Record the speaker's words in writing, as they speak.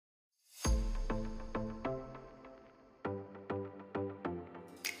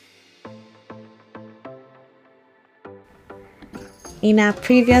In our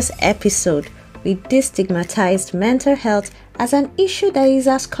previous episode, we destigmatized mental health as an issue that is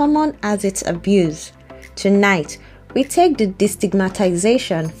as common as its abuse. Tonight, we take the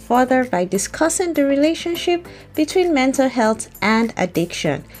destigmatization further by discussing the relationship between mental health and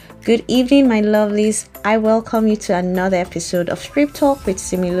addiction. Good evening, my lovelies. I welcome you to another episode of Script Talk with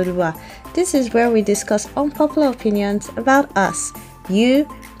Simi Loluwa. This is where we discuss unpopular opinions about us, you,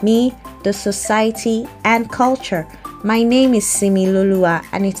 me, the society, and culture. My name is Simi Loluwa,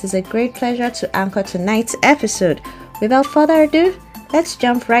 and it is a great pleasure to anchor tonight's episode. Without further ado, let's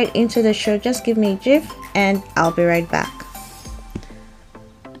jump right into the show. Just give me a gif, and I'll be right back.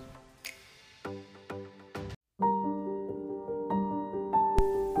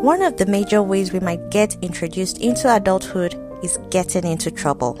 One of the major ways we might get introduced into adulthood is getting into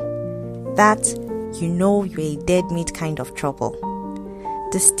trouble. That, you're a dead meat kind of trouble.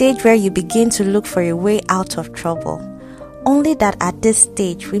 The stage where you begin to look for a way out of trouble. Only that at this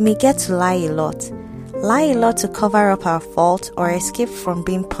stage, we may get to lie a lot to cover up our fault or escape from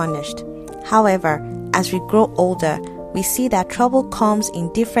being punished. However, as we grow older, we see that trouble comes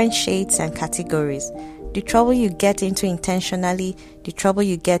in different shades and categories. The trouble you get into intentionally, the trouble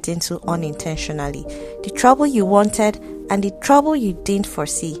you get into unintentionally, the trouble you wanted, and the trouble you didn't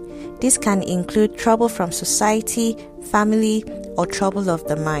foresee. This can include trouble from society, family, or trouble of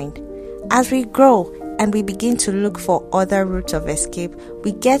the mind. As we grow and we begin to look for other routes of escape,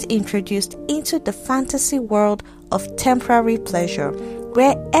 we get introduced into the fantasy world of temporary pleasure,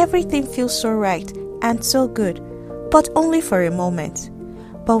 where everything feels so right and so good, but only for a moment.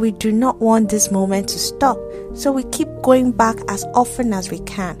 But we do not want this moment to stop, so we keep going back as often as we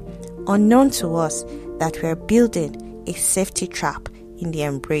can, unknown to us that we are building a safety trap in the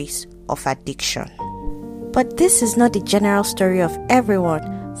embrace of addiction. But this is not the general story of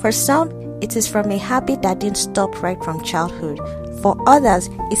everyone. For some, it is from a habit that didn't stop right from childhood. For others,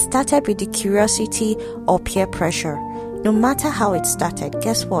 it started with the curiosity or peer pressure. No matter how it started,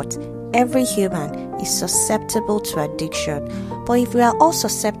 guess what? Every human is susceptible to addiction. But if we are all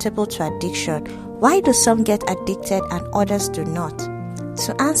susceptible to addiction, why do some get addicted and others do not?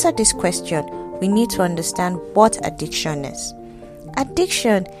 To answer this question, we need to understand what addiction is.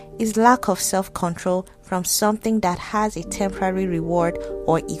 Addiction is lack of self-control from something that has a temporary reward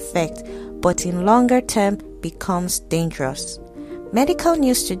or effect, but in longer term becomes dangerous.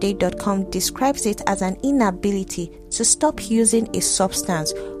 MedicalNewsToday.com describes it as an inability to stop using a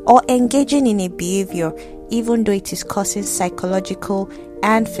substance or engaging in a behavior even though it is causing psychological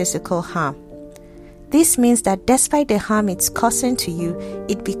and physical harm. This means that despite the harm it's causing to you,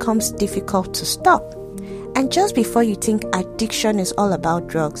 it becomes difficult to stop. And just before you think addiction is all about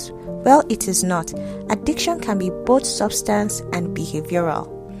drugs, well, it is not. Addiction can be both substance and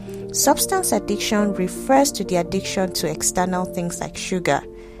behavioral. Substance addiction refers to the addiction to external things like sugar,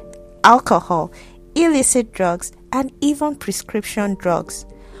 alcohol, illicit drugs, and even prescription drugs.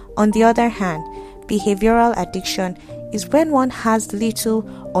 On the other hand, behavioral addiction is when one has little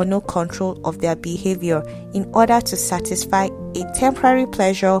or no control of their behavior in order to satisfy a temporary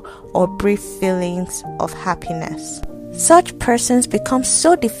pleasure or brief feelings of happiness. Such persons become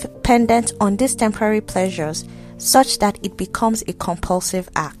so dependent on these temporary pleasures such that it becomes a compulsive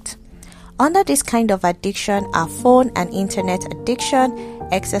act. Under this kind of addiction are phone and internet addiction,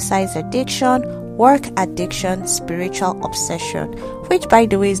 exercise addiction, work addiction, spiritual obsession, which by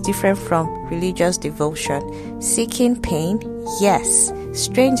the way is different from religious devotion. Seeking pain, yes,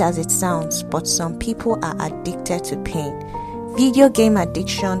 strange as it sounds, but some people are addicted to pain. Video game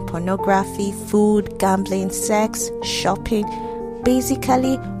addiction, pornography, food, gambling, sex, shopping.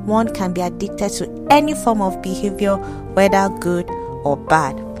 Basically, one can be addicted to any form of behavior, whether good or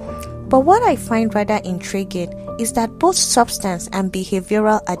bad. But what I find rather intriguing is that both substance and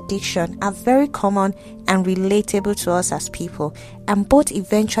behavioral addiction are very common and relatable to us as people, and both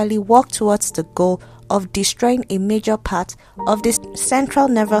eventually work towards the goal of destroying a major part of the central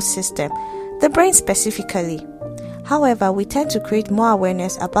nervous system, the brain specifically. However, we tend to create more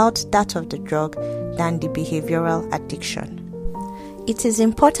awareness about that of the drug than the behavioral addiction. It is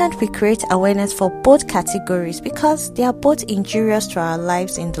important we create awareness for both categories because they are both injurious to our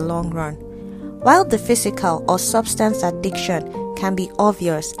lives in the long run. While the physical or substance addiction can be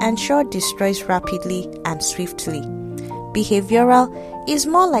obvious and sure destroys rapidly and swiftly, behavioral is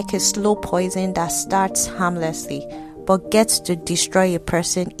more like a slow poison that starts harmlessly but gets to destroy a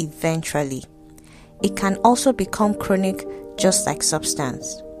person eventually. It can also become chronic just like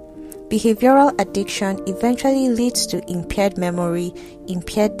substance. Behavioral addiction eventually leads to impaired memory,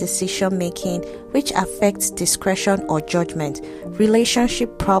 impaired decision making, which affects discretion or judgment,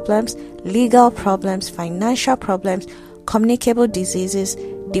 relationship problems, legal problems, financial problems, communicable diseases,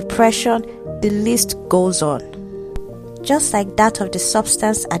 depression, the list goes on. Just like that of the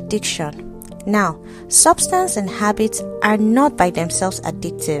substance addiction. Now, substance and habits are not by themselves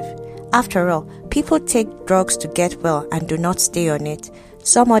addictive. After all, people take drugs to get well and do not stay on it.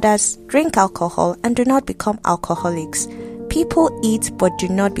 Some others drink alcohol and do not become alcoholics. People eat but do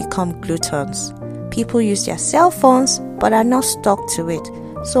not become gluttons. People use their cell phones but are not stuck to it.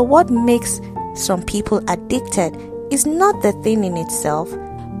 So what makes some people addicted is not the thing in itself,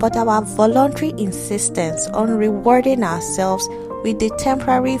 but our voluntary insistence on rewarding ourselves with the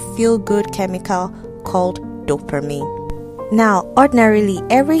temporary feel-good chemical called dopamine. Now, ordinarily,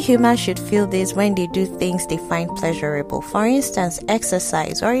 every human should feel this when they do things they find pleasurable. For instance,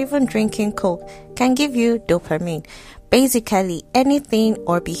 exercise or even drinking Coke can give you dopamine. Basically, anything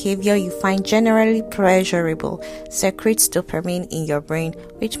or behavior you find generally pleasurable secretes dopamine in your brain,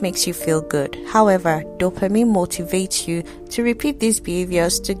 which makes you feel good. However, dopamine motivates you to repeat these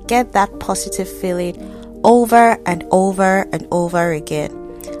behaviors to get that positive feeling over and over and over again.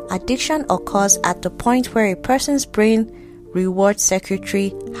 Addiction occurs at the point where a person's brain reward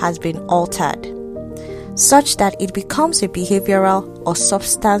circuitry has been altered, such that it becomes a behavioral or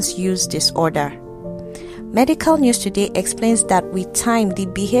substance use disorder. Medical News Today explains that with time, the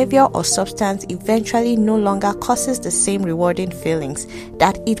behavior or substance eventually no longer causes the same rewarding feelings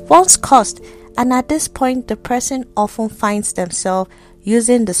that it once caused, and at this point, the person often finds themselves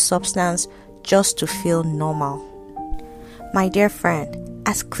using the substance just to feel normal. My dear friend,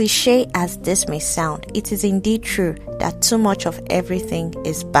 as cliche as this may sound, it is indeed true that too much of everything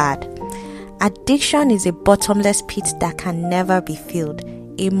is bad. Addiction is a bottomless pit that can never be filled,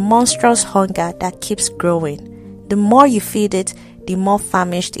 a monstrous hunger that keeps growing. The more you feed it, the more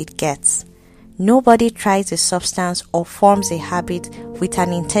famished it gets. Nobody tries a substance or forms a habit with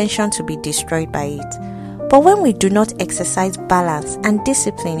an intention to be destroyed by it. But when we do not exercise balance and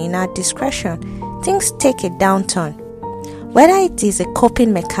discipline in our discretion, things take a downturn. Whether it is a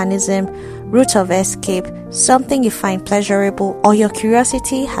coping mechanism, route of escape, something you find pleasurable, or your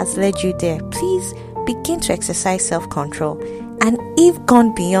curiosity has led you there, please begin to exercise self-control. And if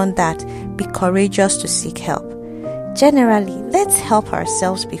gone beyond that, be courageous to seek help. Generally, let's help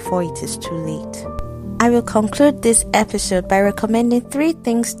ourselves before it is too late. I will conclude this episode by recommending 3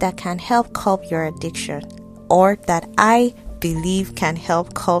 things that can help curb your addiction, or that I believe can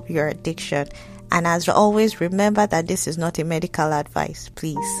help curb your addiction. And as always, remember that this is not a medical advice,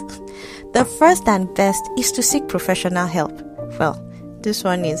 please. The first and best is to seek professional help. Well, this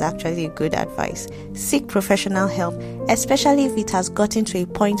one is actually good advice. Seek professional help, especially if it has gotten to a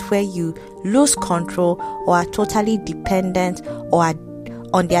point where you lose control or are totally dependent or are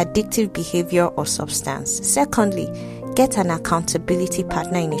on the addictive behavior or substance. Secondly, get an accountability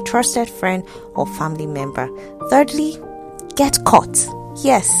partner in a trusted friend or family member. Thirdly, get caught.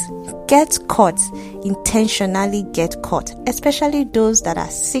 Yes, get caught. Intentionally get caught, especially those that are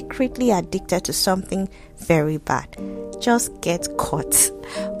secretly addicted to something very bad. Just get caught.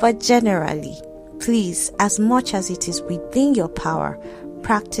 But generally, please, as much as it is within your power,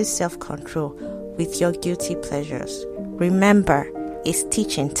 practice self-control with your guilty pleasures. Remember, a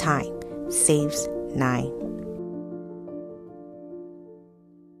stitch in time saves 9.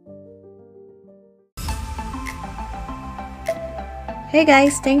 Hey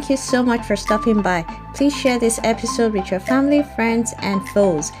guys, thank you so much for stopping by. Please share this episode with your family, friends, and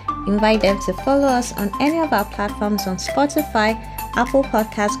foes. Invite them to follow us on any of our platforms on Spotify, Apple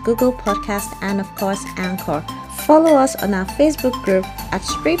Podcasts, Google Podcasts, and of course, Anchor. Follow us on our Facebook group at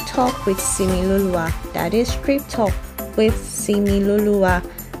Strip Talk with Simi Lulua. That is Strip Talk with Simi Lulua.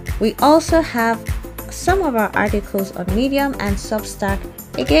 We also have some of our articles on Medium and Substack.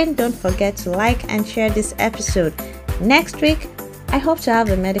 Again, don't forget to like and share this episode. Next week, I hope to have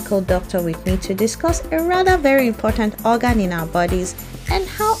a medical doctor with me to discuss a rather very important organ in our bodies and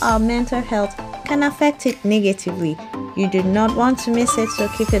how our mental health can affect it negatively. You do not want to miss it, so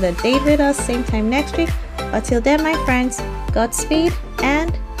keep it a date with us same time next week. Until then, my friends, Godspeed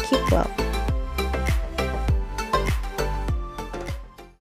and keep well.